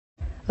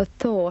a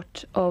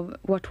thought of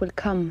what will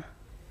come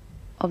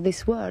of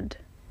this world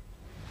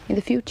in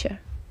the future.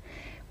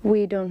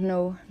 We don't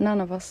know,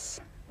 none of us,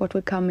 what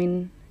will come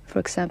in, for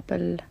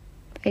example,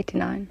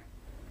 89.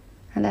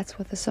 And that's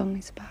what the song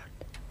is about.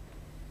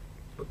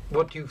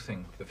 What do you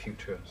think the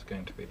future is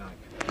going to be like?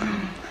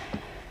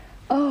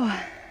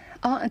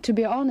 To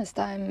be honest,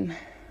 I'm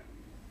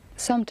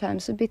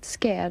sometimes a bit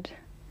scared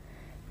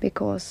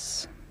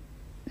because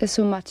there's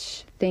so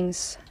much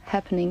things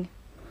happening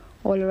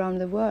all around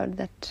the world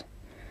that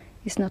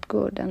is not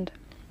good, and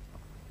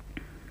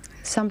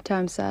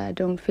sometimes I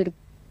don't feel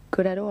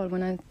good at all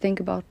when I think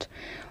about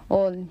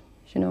all,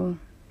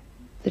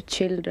 the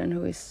children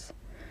who is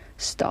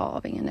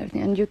starving and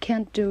everything, and you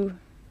can't do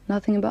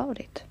nothing about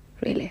it,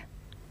 really.